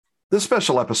This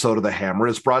special episode of The Hammer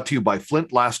is brought to you by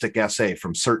Flintlastic SA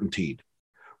from CertainTeed.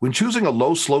 When choosing a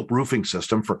low-slope roofing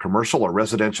system for commercial or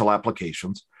residential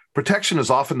applications, protection is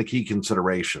often the key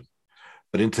consideration.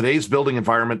 But in today's building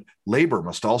environment, labor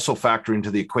must also factor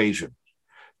into the equation.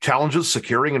 Challenges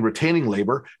securing and retaining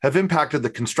labor have impacted the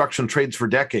construction trades for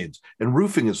decades, and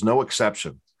roofing is no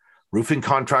exception. Roofing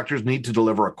contractors need to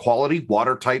deliver a quality,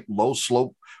 watertight,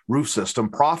 low-slope roof system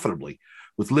profitably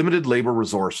with limited labor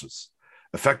resources.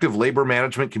 Effective labor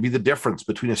management can be the difference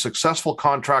between a successful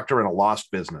contractor and a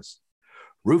lost business.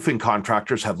 Roofing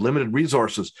contractors have limited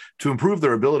resources to improve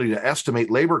their ability to estimate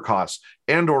labor costs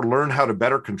and/or learn how to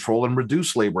better control and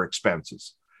reduce labor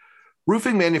expenses.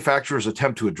 Roofing manufacturers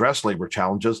attempt to address labor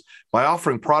challenges by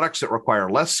offering products that require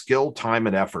less skill, time,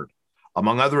 and effort.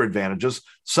 Among other advantages,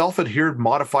 self-adhered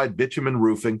modified bitumen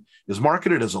roofing is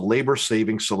marketed as a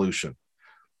labor-saving solution.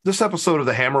 This episode of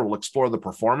The Hammer will explore the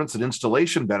performance and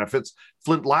installation benefits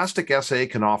Flintlastic SA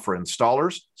can offer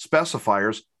installers,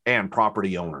 specifiers, and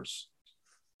property owners.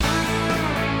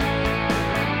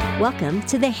 Welcome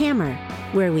to The Hammer,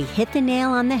 where we hit the nail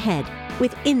on the head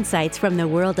with insights from the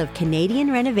world of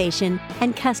Canadian renovation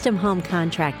and custom home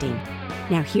contracting.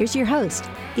 Now here's your host,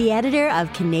 the editor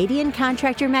of Canadian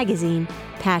Contractor Magazine,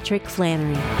 Patrick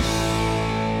Flannery.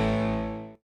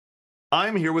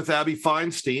 I'm here with Abby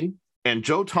Feinstein and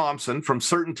Joe Thompson from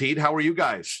CertainTeed. How are you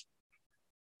guys?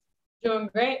 Doing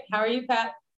great. How are you,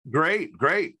 Pat? Great.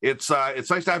 It's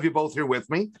nice to have you both here with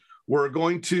me. We're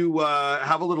going to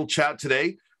have a little chat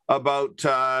today about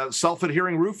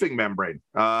self-adhering roofing membrane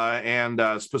and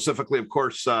specifically, of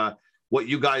course, what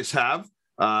you guys have,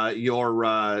 your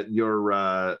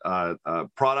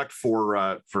product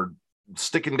for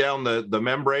sticking down the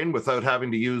membrane without having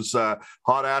to use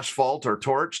hot asphalt or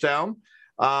torch down.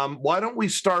 Why don't we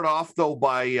start off, though,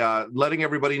 by letting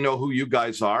everybody know who you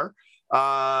guys are.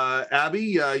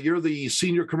 Abby, you're the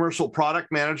Senior Commercial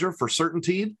Product Manager for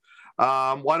CertainTeed.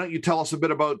 Why don't you tell us a bit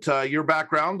about your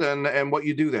background and what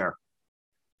you do there?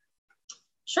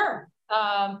 Sure.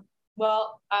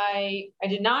 Well, I've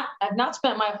not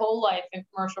spent my whole life in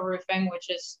commercial roofing, which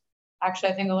is actually,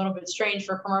 I think, a little bit strange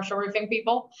for commercial roofing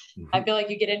people. Mm-hmm. I feel like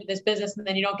you get into this business and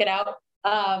then you don't get out.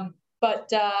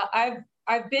 But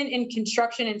I've been in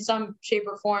construction in some shape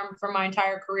or form for my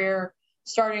entire career,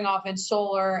 starting off in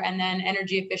solar and then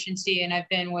energy efficiency. And I've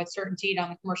been with CertainTeed on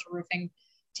the commercial roofing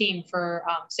team for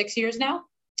 6 years now.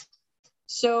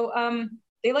 So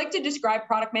they like to describe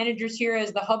product managers here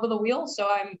as the hub of the wheel. So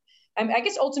I'm I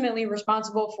guess ultimately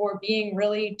responsible for being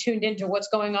really tuned into what's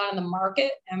going on in the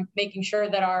market and making sure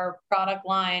that our product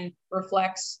line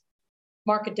reflects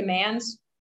market demands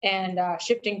and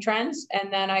shifting trends.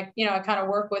 And then I kind of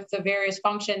work with the various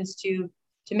functions to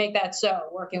make that so,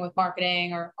 working with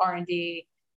marketing or R&D,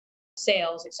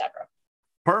 sales, etc.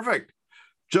 Perfect.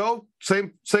 Joe,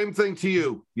 same thing to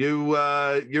you.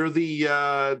 You're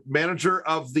the manager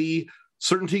of the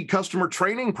CertainTeed customer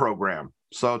training program.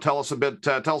 So tell us a bit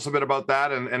about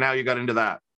that and how you got into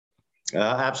that.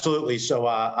 Absolutely. So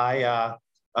I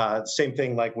same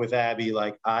thing like with Abby.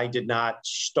 Like I did not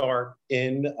start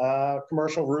in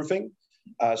commercial roofing,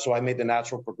 so I made the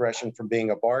natural progression from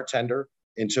being a bartender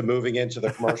into moving into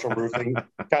the commercial roofing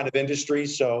kind of industry.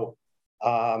 So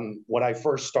when I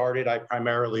first started, I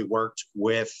primarily worked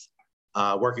with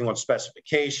working on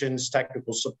specifications,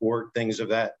 technical support, things of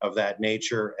that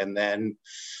nature. And then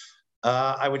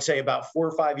I would say about 4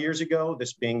 or 5 years ago,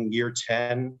 this being year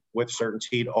 10 with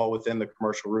CertainTeed, all within the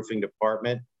commercial roofing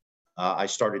department, I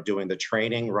started doing the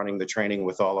training, running the training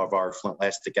with all of our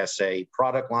Flintlastic SA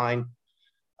product line.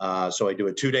 So I do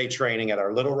a 2-day training at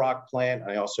our Little Rock plant.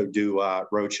 I also do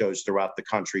road shows throughout the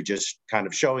country, just kind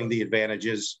of showing the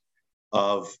advantages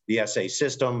of the SA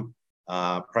system,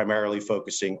 primarily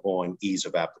focusing on ease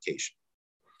of application.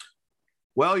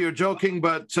 Well, you're joking,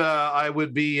 but I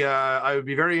would be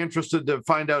very interested to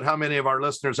find out how many of our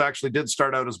listeners actually did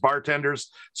start out as bartenders.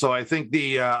 So I think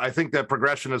that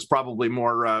progression is probably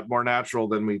more natural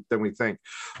than we think.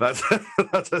 That's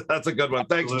a good one.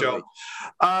 Thanks, Joe.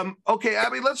 Okay,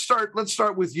 Abby, let's start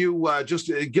with you.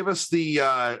 Just give us the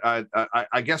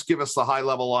give us the high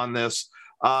level on this.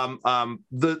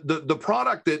 The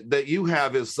product that you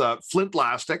have is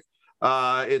Flintlastic.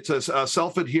 It's a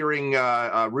self-adhering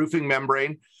roofing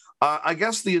membrane. I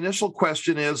guess the initial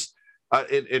question is,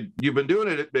 you've been doing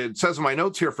it. It says in my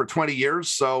notes here for 20 years,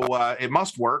 so it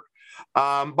must work.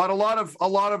 But a lot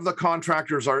of the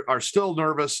contractors are still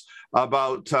nervous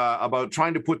about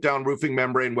trying to put down roofing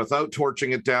membrane without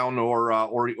torching it down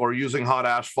or using hot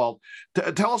asphalt.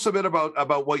 Tell us a bit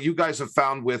about what you guys have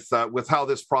found with how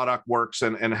this product works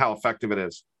and how effective it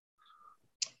is.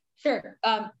 Sure.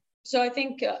 So I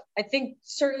think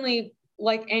certainly,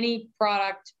 like any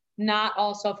product, not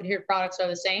all self-adhered products are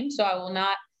the same. So I will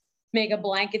not make a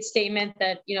blanket statement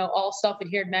that, all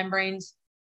self-adhered membranes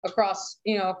across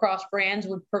brands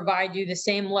would provide you the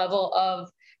same level of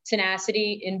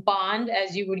tenacity in bond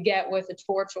as you would get with a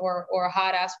torch or a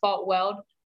hot asphalt weld.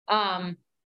 But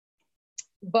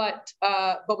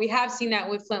we have seen that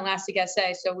with Flintlastic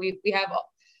SA. So we have,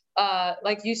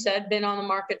 like you said, been on the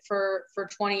market for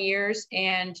 20 years.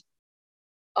 And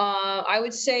I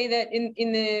would say that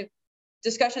in the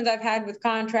discussions I've had with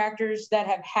contractors that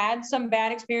have had some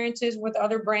bad experiences with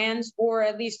other brands, or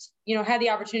at least, had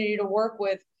the opportunity to work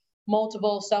with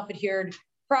multiple self-adhered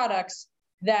products,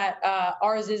 that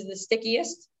ours is the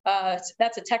stickiest.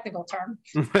 That's a technical term.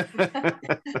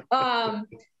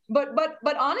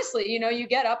 But honestly, you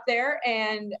get up there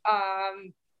and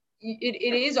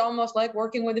it is almost like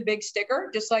working with a big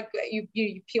sticker, just like you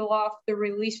peel off the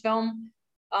release film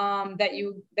that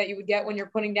you would get when you're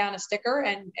putting down a sticker,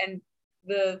 and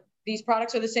these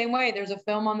products are the same way. There's a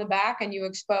film on the back, and you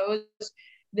expose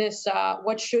this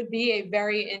what should be a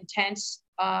very intense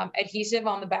adhesive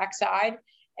on the back side,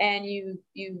 and you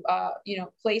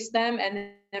place them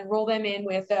and then roll them in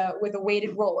with a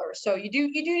weighted roller. So you do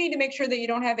need to make sure that you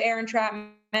don't have air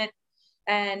entrapment,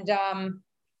 and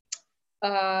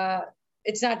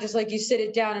it's not just like you sit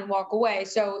it down and walk away.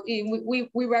 So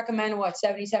we recommend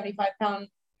 75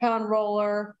 pound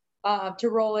roller to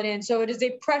roll it in. So it is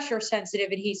a pressure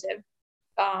sensitive adhesive,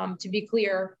 to be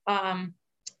clear.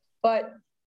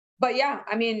 But yeah,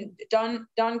 I mean,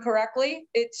 done correctly,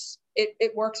 it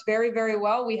works very, very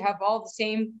well. We have all the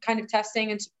same kind of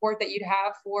testing and support that you'd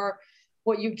have for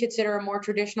what you'd consider a more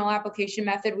traditional application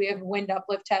method. We have wind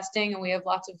uplift testing, and we have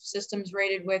lots of systems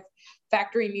rated with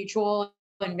factory mutual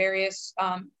and various,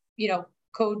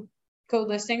 code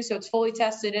listings. So it's fully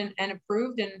tested and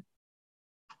approved, and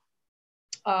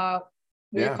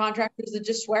we have contractors that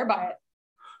just swear by it.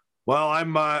 Well,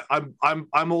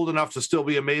 I'm old enough to still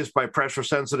be amazed by pressure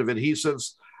sensitive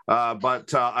adhesives,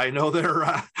 but I know they're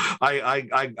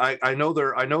I know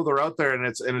they're out there, and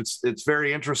it's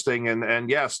very interesting. And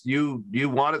yes, you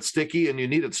want it sticky and you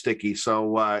need it sticky.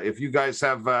 So if you guys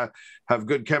have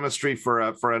good chemistry for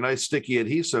a nice sticky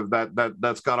adhesive,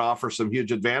 that's got to offer some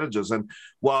huge advantages. And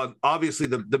well, obviously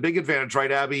the big advantage,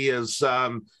 right, Abby, is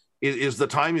the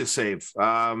time you save,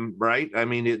 right? I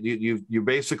mean, you're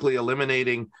basically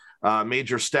eliminating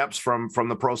major steps from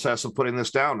the process of putting this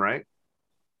down, right?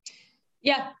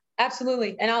 Yeah,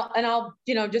 absolutely. And I'll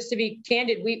just to be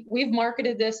candid, we've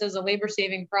marketed this as a labor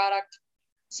saving product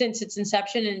since its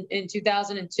inception in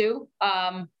 2002.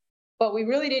 But we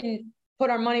really didn't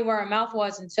put our money where our mouth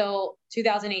was until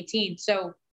 2018.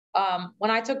 So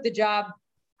when I took the job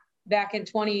back in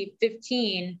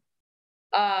 2015,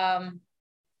 I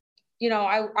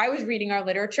was reading our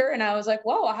literature, and I was like,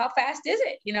 whoa, how fast is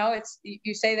it? You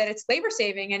say that it's labor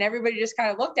saving, and everybody just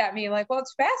kind of looked at me like, well,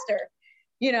 it's faster,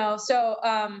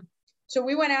 So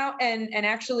we went out and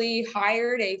actually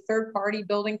hired a third-party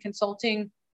building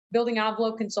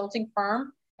envelope consulting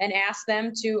firm, and asked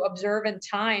them to observe and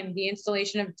time the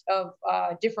installation of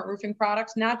different roofing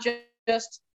products, not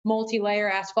just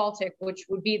multi-layer asphaltic, which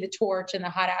would be the torch and the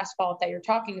hot asphalt that you're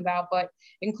talking about, but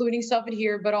including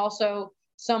self-adhered, but also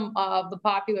some of the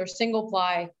popular single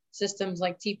ply systems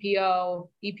like TPO,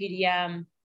 EPDM.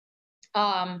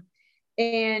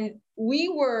 And we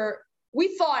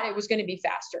thought it was going to be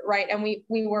faster, right? And we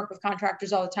work with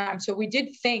contractors all the time. So we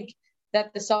did think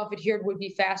that the self-adhered would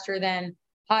be faster than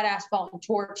hot asphalt and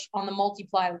torch on the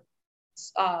multi-ply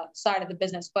side of the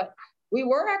business. But we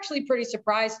were actually pretty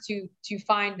surprised to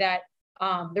find that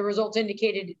the results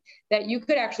indicated that you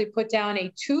could actually put down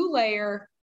a 2-layer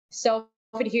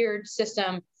self-adhered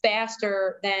system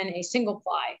faster than a single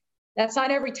ply. That's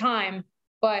not every time,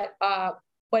 but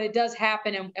it does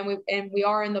happen, and we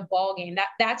are in the ball game.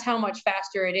 That's how much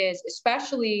faster it is,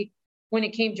 especially when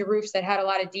it came to roofs that had a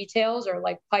lot of details, or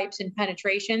like pipes and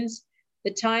penetrations.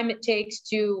 The time it takes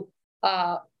to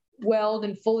weld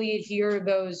and fully adhere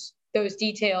those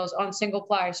details on single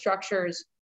ply structures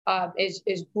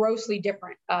is grossly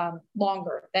different,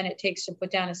 longer than it takes to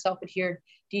put down a self-adhered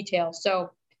detail.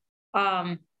 So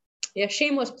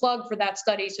shameless plug for that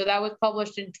study. So that was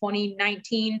published in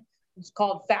 2019. It's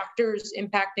called Factors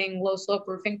Impacting Low Slope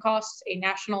Roofing Costs, a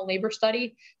national labor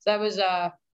study. So that was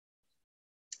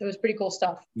it was pretty cool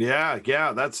stuff. Yeah,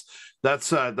 that's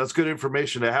good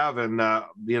information to have, and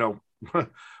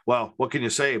well, what can you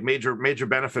say? Major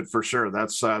benefit for sure.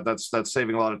 That's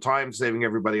saving a lot of time, saving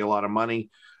everybody a lot of money.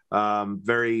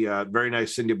 Very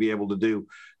nice thing to be able to do.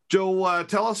 Joe,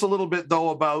 tell us a little bit though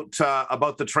about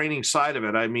the training side of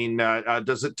it. I mean,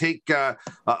 does it take a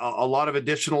lot of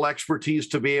additional expertise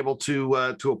to be able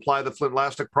to apply the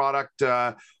Flintlastic product,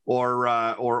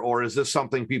 or is this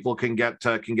something people can get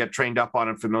trained up on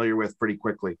and familiar with pretty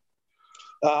quickly?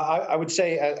 I would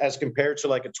say, as compared to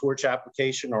like a torch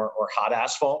application or hot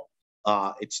asphalt,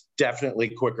 it's definitely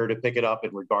quicker to pick it up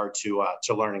in regard to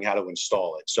learning how to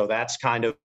install it. So that's kind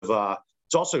of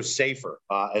it's also safer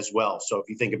as well. So if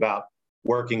you think about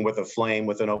working with a flame,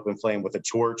 with an open flame, with a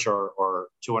torch or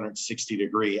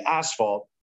 260-degree asphalt,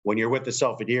 when you're with the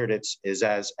self-adhered, is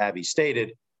as Abby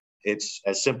stated, it's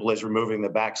as simple as removing the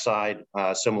backside,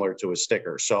 similar to a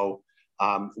sticker. So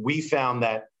we found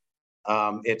that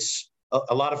it's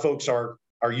a lot of folks are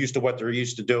used to what they're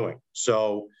used to doing.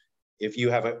 So if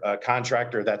you have a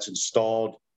contractor that's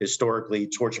installed historically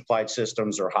torch applied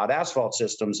systems or hot asphalt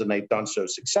systems, and they've done so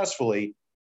successfully,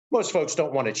 most folks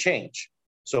don't want to change.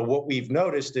 So what we've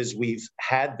noticed is we've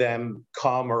had them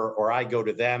come, or I go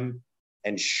to them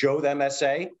and show them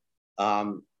SA.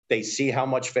 They see how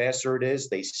much faster it is.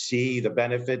 They see the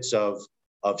benefits of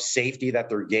safety that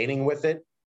they're gaining with it.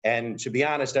 And to be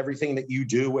honest, everything that you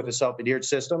do with a self-adhered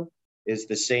system is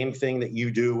the same thing that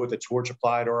you do with a torch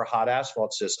applied or a hot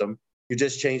asphalt system. You're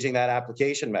just changing that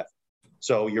application method.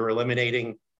 So you're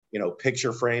eliminating,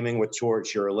 picture framing with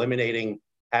torch. You're eliminating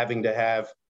having to have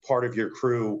part of your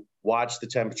crew watch the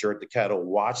temperature at the kettle,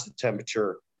 watch the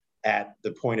temperature at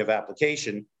the point of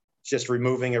application. It's just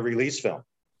removing a release film.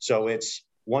 So it's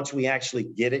once we actually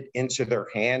get it into their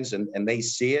hands and they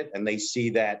see it and they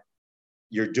see that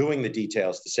you're doing the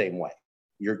details the same way.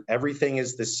 Everything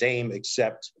is the same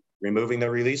except removing the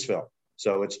release film.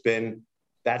 So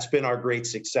that's been our great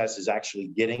success, is actually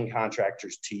getting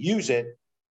contractors to use it,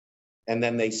 and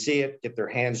then they see it, get their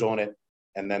hands on it,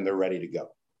 and then they're ready to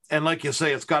go. And like you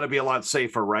say, it's got to be a lot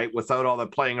safer, right? Without all the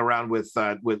playing around with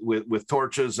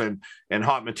torches and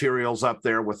hot materials up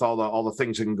there, with all the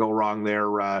things that can go wrong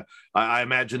there. I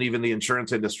imagine even the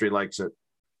insurance industry likes it.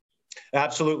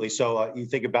 Absolutely. So you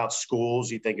think about schools,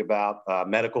 you think about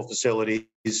medical facilities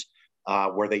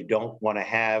where they don't want to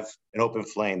have an open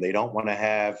flame, they don't want to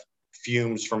have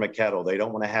fumes from a kettle, they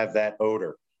don't want to have that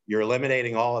odor. You're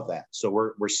eliminating all of that. So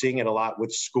we're seeing it a lot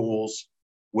with schools,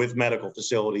 with medical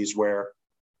facilities, where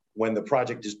when the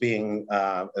project is being,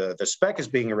 the spec is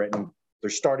being written, they're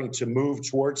starting to move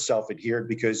towards self-adhered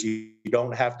because you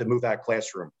don't have to move that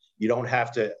classroom. You don't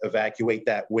have to evacuate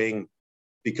that wing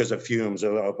because of fumes,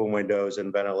 of open windows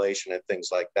and ventilation and things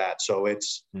like that. So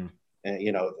it's,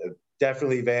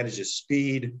 definitely advantages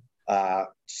speed.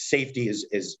 Safety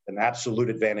is an absolute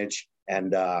advantage.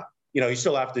 And, you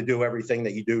still have to do everything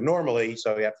that you do normally.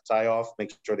 So you have to tie off,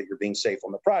 make sure that you're being safe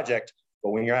on the project. But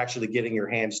when you're actually getting your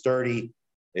hands dirty,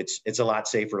 it's a lot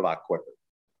safer, a lot quicker.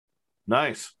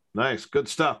 Nice. Good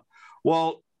stuff.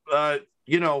 Well,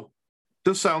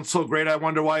 this sounds so great. I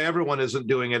wonder why everyone isn't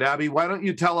doing it. Abby, why don't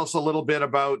you tell us a little bit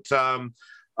about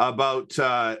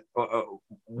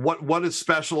what is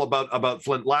special about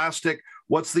Flintlastic?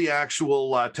 What's the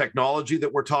actual technology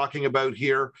that we're talking about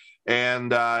here,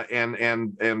 and I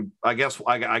guess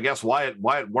why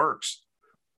it works.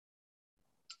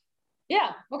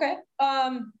 Yeah. Okay.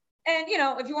 And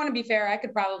if you want to be fair, I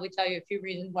could probably tell you a few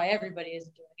reasons why everybody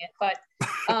isn't doing it, but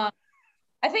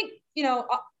I think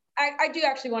I do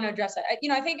actually want to address that.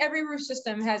 I think every roof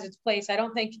system has its place. I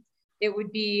don't think it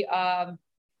would be. I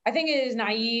think it is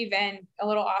naive and a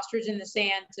little ostrich in the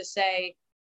sand to say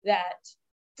that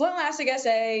Flintlastic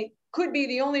SA could be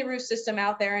the only roof system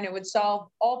out there and it would solve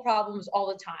all problems all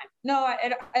the time. No,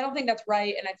 I don't think that's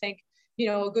right. And I think,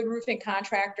 a good roofing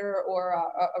contractor or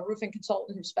a roofing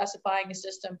consultant who's specifying a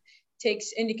system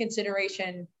takes into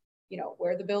consideration,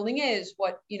 where the building is,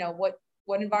 what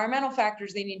environmental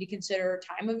factors they need to consider,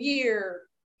 time of year.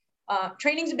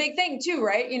 Training's a big thing too,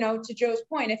 right? To Joe's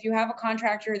point, if you have a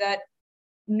contractor that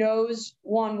knows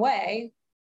one way,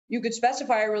 you could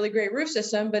specify a really great roof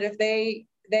system, but if they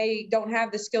don't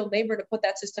have the skilled labor to put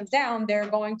that system down, they're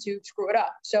going to screw it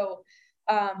up. So,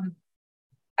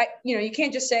 you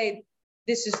can't just say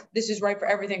this is right for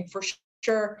everything for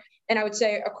sure. And I would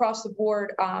say across the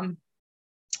board,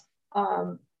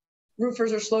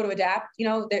 roofers are slow to adapt.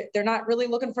 They're not really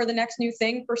looking for the next new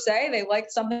thing per se. They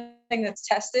like something that's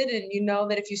tested, and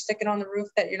that if you stick it on the roof,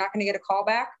 that you're not going to get a call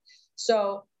back.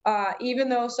 So even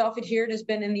though self-adhered has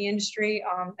been in the industry,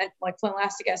 like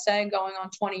Flintlastic SA going on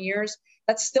 20 years,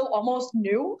 that's still almost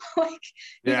new,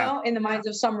 in the minds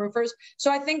of some roofers.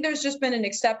 So I think there's just been an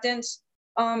acceptance,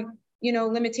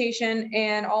 limitation,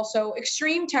 and also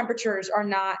extreme temperatures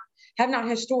have not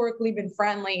historically been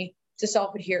friendly to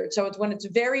self-adhered. So it's when it's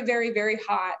very, very, very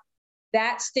hot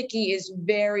that sticky is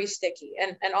very sticky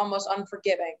and almost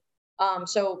unforgiving.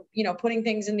 So, putting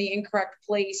things in the incorrect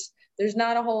place, there's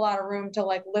not a whole lot of room to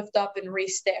like lift up and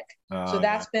re-stick. So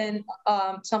that's been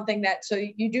something that, so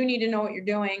you do need to know what you're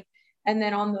doing. And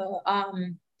then on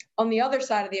the other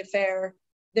side of the affair,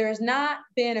 there has not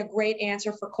been a great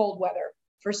answer for cold weather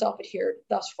for self-adhered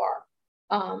thus far.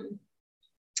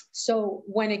 So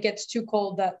when it gets too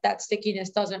cold, that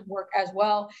stickiness doesn't work as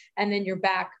well. And then you're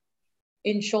back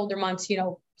in shoulder months,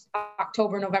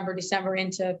 October, November, December,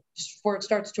 into before it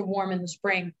starts to warm in the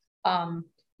spring,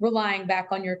 relying back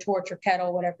on your torch or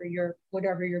kettle, whatever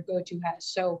your go-to has.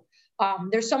 So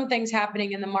there's some things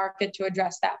happening in the market to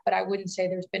address that, but I wouldn't say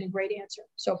there's been a great answer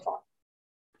so far.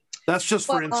 That's just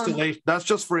for installation. That's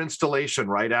just for installation,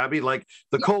 right, Abby? Like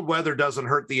the cold weather doesn't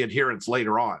hurt the adherence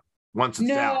later on once it's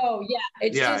down. No,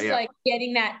 it's just like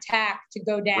getting that tack to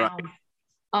go down.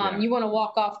 Right. You want to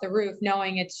walk off the roof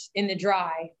knowing it's in the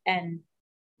dry, and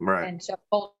so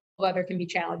cold weather can be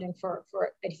challenging for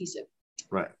adhesive,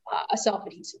 right? A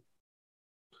self-adhesive.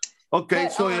 Okay,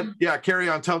 but, carry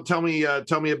on. Tell me a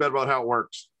bit about how it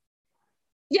works.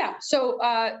 Yeah, so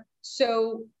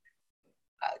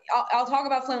I'll talk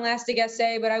about Flintlastic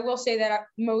SA, but I will say that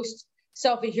most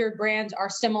self-adhered brands are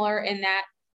similar in that,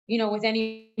 with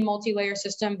any multi-layer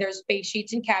system, there's base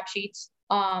sheets and cap sheets.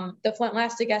 The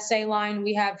Flintlastic SA line,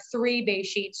 we have 3 base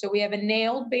sheets. So we have a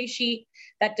nailed base sheet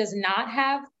that does not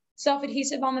have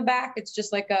self-adhesive on the back. It's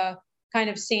just like a kind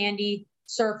of sandy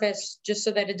surface, just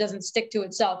so that it doesn't stick to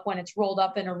itself when it's rolled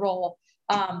up in a roll.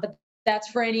 But that's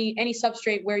for any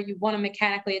substrate where you want to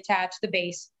mechanically attach the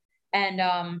base. And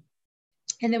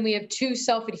then we have 2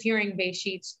 self-adhering base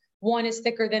sheets. One is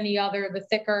thicker than the other. The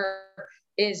thicker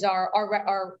is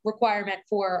our requirement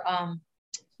for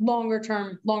longer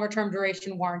term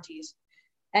duration warranties.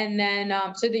 And then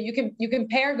so that you can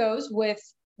pair those with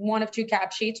one of 2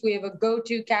 cap sheets. We have a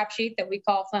go-to cap sheet that we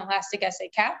call Flintlastic SA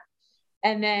Cap.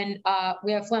 And then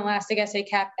we have Flintlastic SA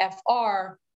Cap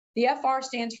FR. The FR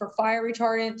stands for fire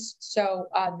retardants. So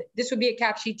this would be a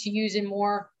cap sheet to use in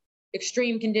more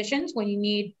extreme conditions when you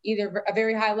need either a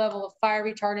very high level of fire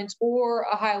retardants or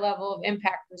a high level of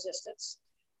impact resistance.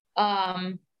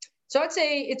 So I'd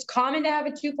say it's common to have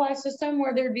a 2-ply system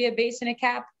where there'd be a base and a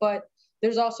cap, but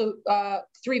there's also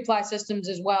 3-ply systems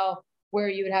as well, where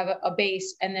you would have a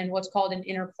base and then what's called an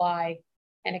inner ply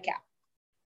and a cap.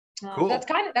 Cool. That's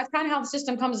kind of how the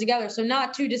system comes together. So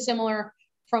not too dissimilar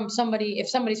from if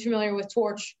somebody's familiar with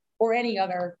torch or any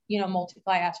other,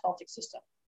 multi-ply asphaltic system.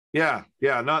 Yeah,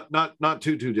 not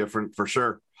too different for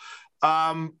sure.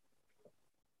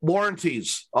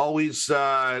 Warranties, always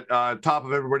top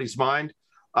of everybody's mind.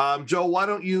 Joe, why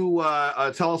don't you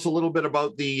tell us a little bit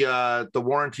about the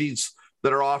warranties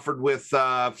that are offered with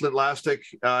Flintlastic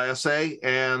SA,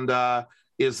 and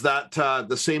is that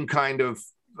the same kind of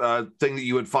thing that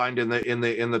you would find in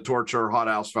the torch or hot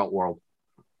asphalt world?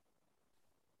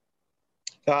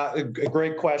 A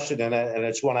great question, and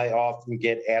it's one I often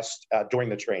get asked during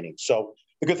the training. So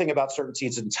the good thing about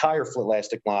CertainTeed's entire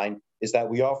Flintlastic line is that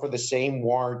we offer the same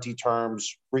warranty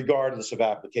terms regardless of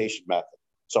application method.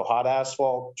 So hot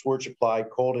asphalt, torch applied,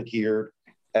 cold adhered,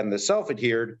 and the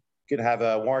self-adhered can have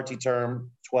a warranty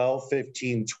term 12,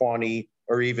 15, 20,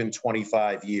 or even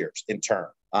 25 years in term.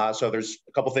 So there's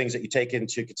a couple things that you take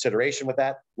into consideration with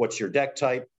that. What's your deck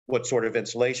type? What sort of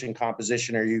insulation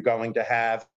composition are you going to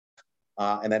have?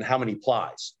 And then how many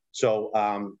plies? So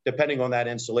depending on that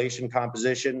insulation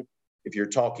composition, if you're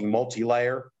talking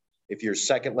multi-layer, if your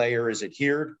second layer is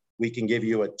adhered, we can give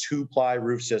you a 2-ply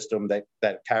roof system that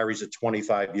carries a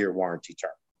 25-year warranty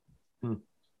term.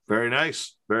 Very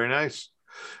nice. Very nice.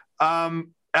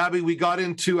 Abby, we got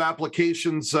into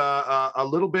applications a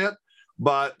little bit,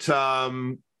 but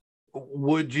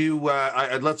would you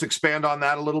let's expand on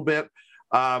that a little bit.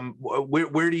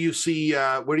 Where do you see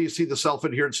the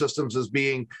self-adhered systems as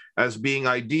being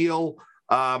ideal?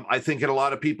 I think in a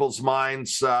lot of people's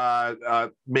minds,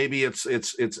 maybe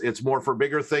it's more for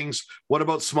bigger things. What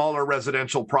about smaller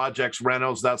residential projects,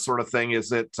 renos, that sort of thing? Is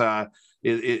that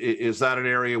an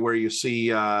area where you see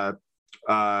the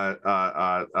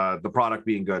product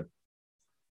being good?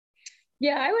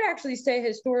 Yeah, I would actually say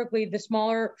historically the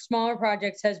smaller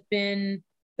projects has been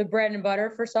the bread and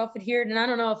butter for self-adhered. And I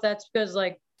don't know if that's because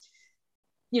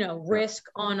risk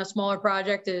on a smaller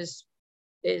project is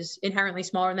inherently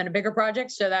smaller than a bigger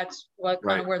project. So that's what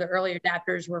kind of where the early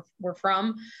adapters were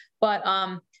from. But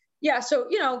so,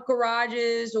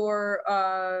 garages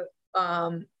or,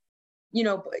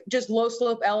 just low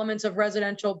slope elements of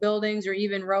residential buildings or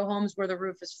even row homes where the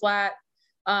roof is flat.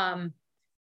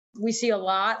 We see a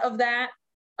lot of that.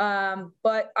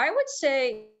 But I would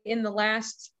say in the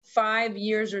last 5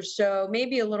 years or so,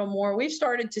 maybe a little more, we've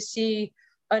started to see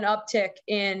an uptick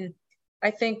in,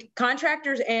 I think,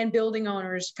 contractors and building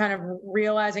owners kind of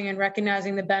realizing and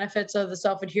recognizing the benefits of the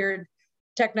self-adhered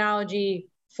technology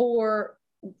for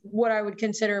what I would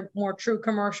consider more true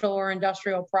commercial or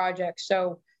industrial projects.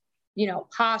 So,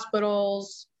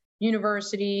 hospitals,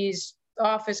 universities,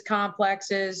 office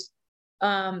complexes,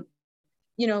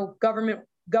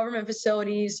 government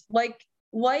facilities, like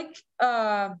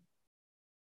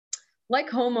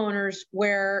homeowners,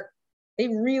 where they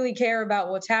really care about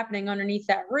what's happening underneath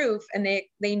that roof, and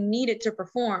they need it to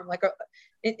perform. Like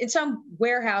in some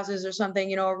warehouses or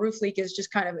something, a roof leak is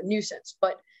just kind of a nuisance.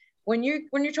 But when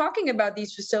you're talking about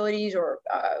these facilities or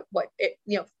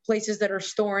places that are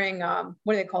storing,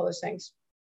 what do they call those things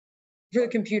for the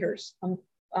computers?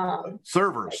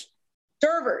 Servers.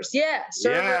 Servers, yeah.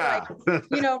 Yeah.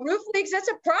 Roof leaks, that's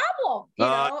a problem,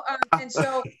 and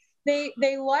so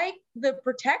they like the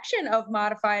protection of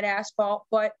modified asphalt,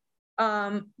 but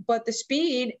the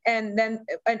speed and then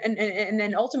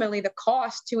ultimately the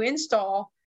cost to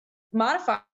install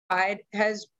modified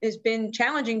has been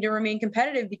challenging to remain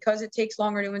competitive because it takes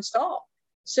longer to install.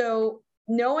 So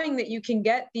knowing that you can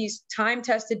get these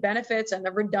time-tested benefits and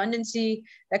the redundancy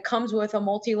that comes with a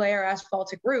multi-layer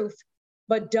asphaltic roof,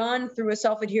 but done through a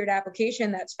self-adhered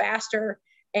application that's faster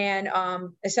and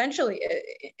essentially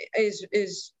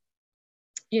is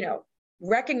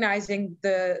recognizing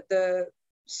the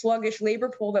sluggish labor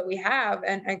pool that we have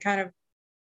and kind of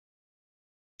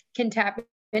can tap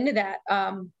into that.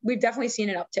 We've definitely seen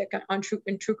an uptick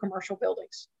in true commercial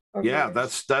buildings. Yeah,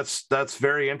 that's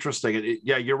very interesting.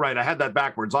 Yeah, you're right. I had that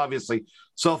backwards. Obviously,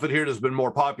 self-adhered has been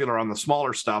more popular on the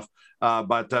smaller stuff,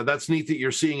 but that's neat that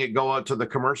you're seeing it go out to the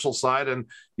commercial side. And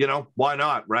why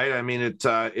not, right? I mean, it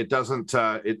doesn't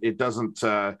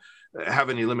have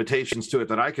any limitations to it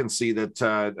that I can see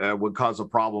that would cause a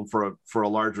problem for a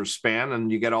larger span, and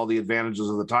you get all the advantages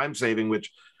of the time saving, which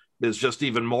is just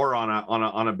even more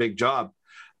on a big job.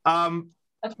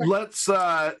 Let's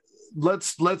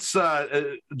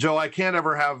Joe, I can't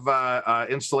ever have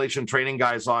installation training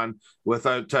guys on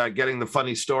without getting the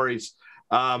funny stories.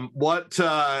 What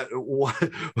sort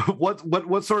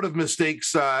of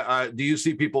mistakes do you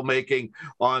see people making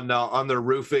on their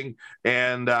roofing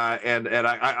and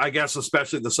I guess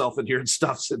especially the self-adhered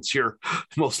stuff, since you're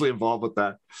mostly involved with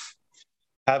that?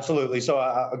 Absolutely. So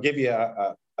I'll give you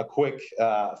a quick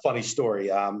funny story.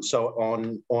 So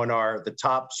on the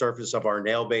top surface of our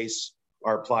nail base,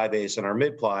 our ply base, and our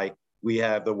mid ply, we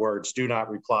have the words "do not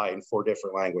reply" in 4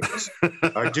 different languages,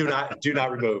 or "do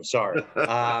not remove." Sorry.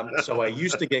 So I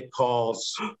used to get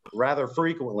calls rather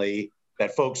frequently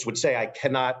that folks would say, "I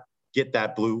cannot get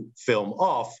that blue film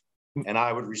off," and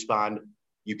I would respond,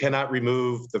 "You cannot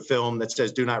remove the film that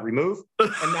says 'do not remove,'"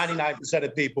 and 99%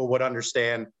 of people would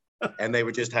understand, and they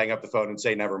would just hang up the phone and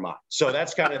say, "Never mind." So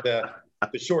that's kind of the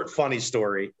short, funny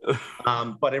story.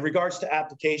 But in regards to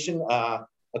application,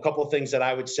 a couple of things that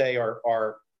I would say are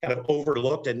kind of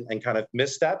overlooked and kind of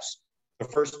missteps. The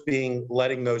first being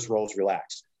letting those rolls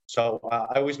relax. So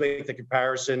I always make the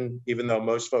comparison, even though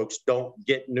most folks don't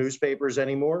get newspapers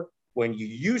anymore, when you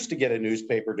used to get a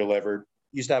newspaper delivered,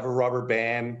 you used to have a rubber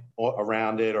band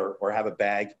around it or have a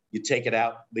bag. You take it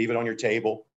out, leave it on your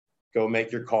table, go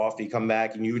make your coffee, come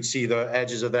back, and you would see the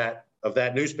edges of that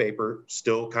newspaper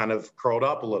still kind of curled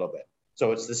up a little bit.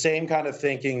 So it's the same kind of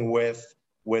thinking with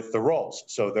the rolls.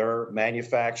 So they're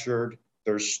manufactured,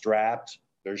 they're strapped,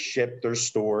 they're shipped, they're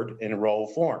stored in roll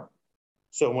form.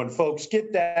 So when folks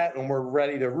get that and we're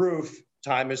ready to roof,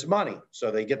 time is money. So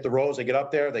they get the rolls, they get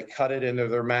up there, they cut it into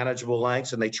their manageable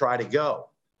lengths, and they try to go.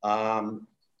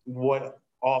 What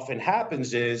often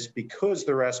happens is, because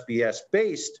they're SBS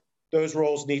based, those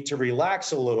rolls need to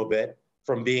relax a little bit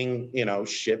from being,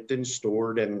 shipped and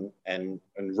stored and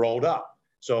rolled up.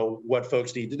 So what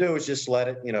folks need to do is just let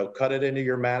it, cut it into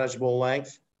your manageable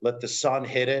length, let the sun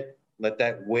hit it, let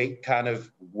that weight kind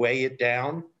of weigh it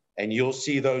down, and you'll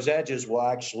see those edges will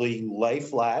actually lay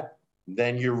flat.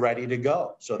 Then you're ready to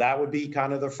go. So that would be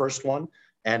kind of the first one.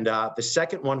 And the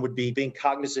second one would be being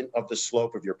cognizant of the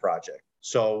slope of your project.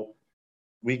 So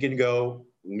we can go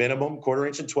minimum 1/4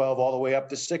 inch and 12 all the way up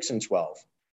to 6 and 12.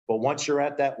 But once you're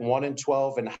at that 1 and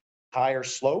 12 and higher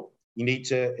slope, you need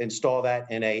to install that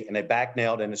in a back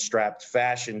nailed and a strapped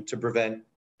fashion to prevent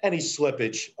any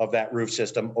slippage of that roof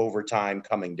system over time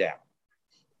coming down.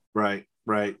 Right.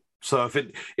 So if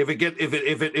it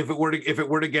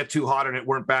were to get too hot and it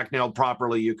weren't back nailed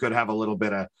properly, you could have a little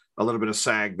bit of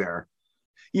sag there.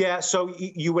 Yeah, so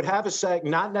you would have a sag,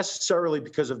 not necessarily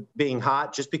because of being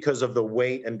hot, just because of the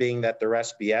weight and being that they're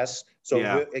SBS. So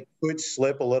it could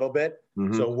slip a little bit.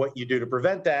 Mm-hmm. So what you do to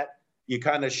prevent that, you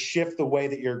kind of shift the way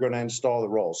that you're going to install the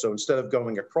roll. So instead of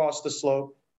going across the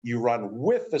slope, you run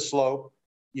with the slope.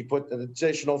 You put the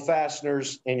additional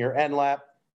fasteners in your end lap,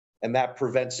 and that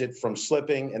prevents it from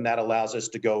slipping, and that allows us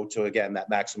to go to, again, that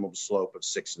maximum slope of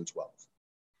 6 and 12.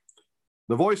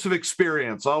 The voice of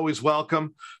experience, always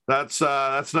welcome. That's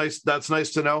nice. That's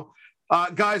nice to know.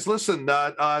 Guys, listen,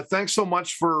 thanks so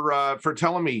much for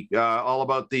telling me all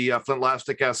about the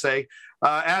Flintlastic SA.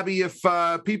 Abby, if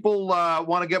people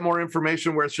want to get more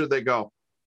information, where should they go?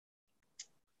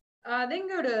 They can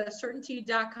go to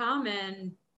CertainTeed.com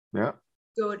and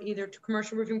go either to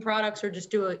commercial roofing products or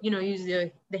just do use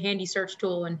the handy search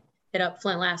tool and hit up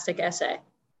Flintlastic SA.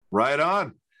 Right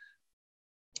on.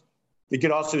 You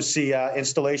can also see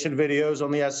installation videos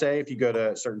on the SA if you go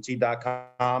to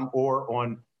CertainTeed.com, or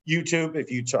on YouTube if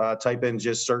you type in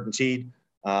just CertainTeed.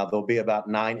 There'll be about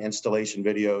 9 installation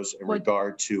videos in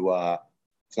regard to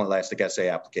Flintlastic SA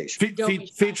application.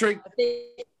 Featuring.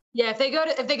 If they go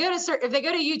to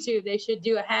YouTube, they should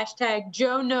do a hashtag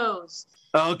Joe Knows.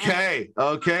 Okay.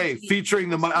 Featuring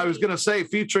the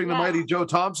mighty Joe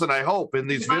Thompson, I hope, in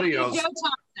these videos. Joe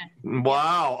Thompson.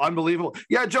 Wow, unbelievable.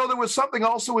 Yeah, Joe, there was something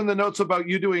also in the notes about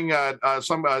you doing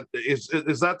some. Is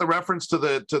that the reference to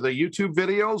the YouTube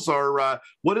videos, or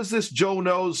what is this Joe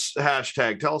Knows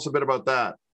hashtag? Tell us a bit about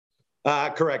that.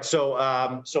 Correct. So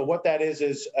what that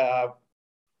is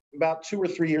about 2 or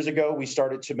 3 years ago, we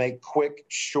started to make quick,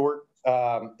 short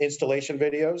installation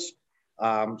videos.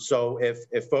 So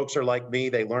if folks are like me,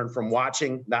 they learn from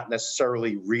watching, not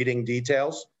necessarily reading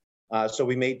details. So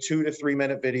we made 2 to 3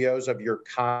 minute videos of your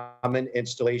common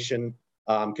installation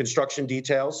construction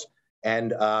details.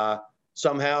 And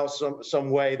somehow, some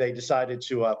way, they decided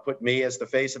to put me as the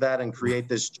face of that and create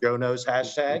this Joe Knows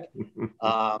hashtag.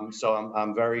 So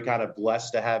I'm very kind of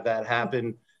blessed to have that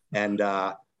happen. And,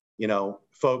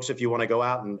 folks, if you want to go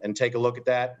out and take a look at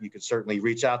that, you can certainly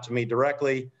reach out to me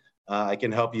directly. I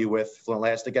can help you with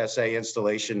Flintlastic SA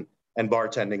installation and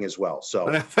bartending as well.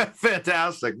 So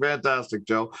fantastic,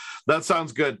 Joe. That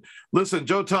sounds good. Listen,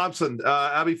 Joe Thompson,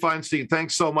 Abby Feinstein,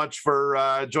 thanks so much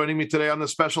for joining me today on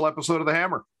this special episode of The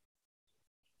Hammer.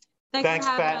 Thanks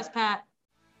for having us, Pat.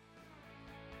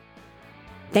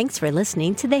 Thanks for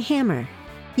listening to The Hammer.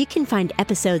 You can find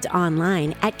episodes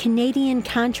online at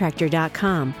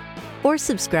CanadianContractor.com or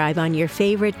subscribe on your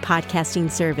favorite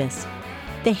podcasting service.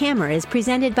 The Hammer is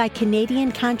presented by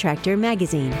Canadian Contractor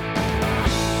Magazine.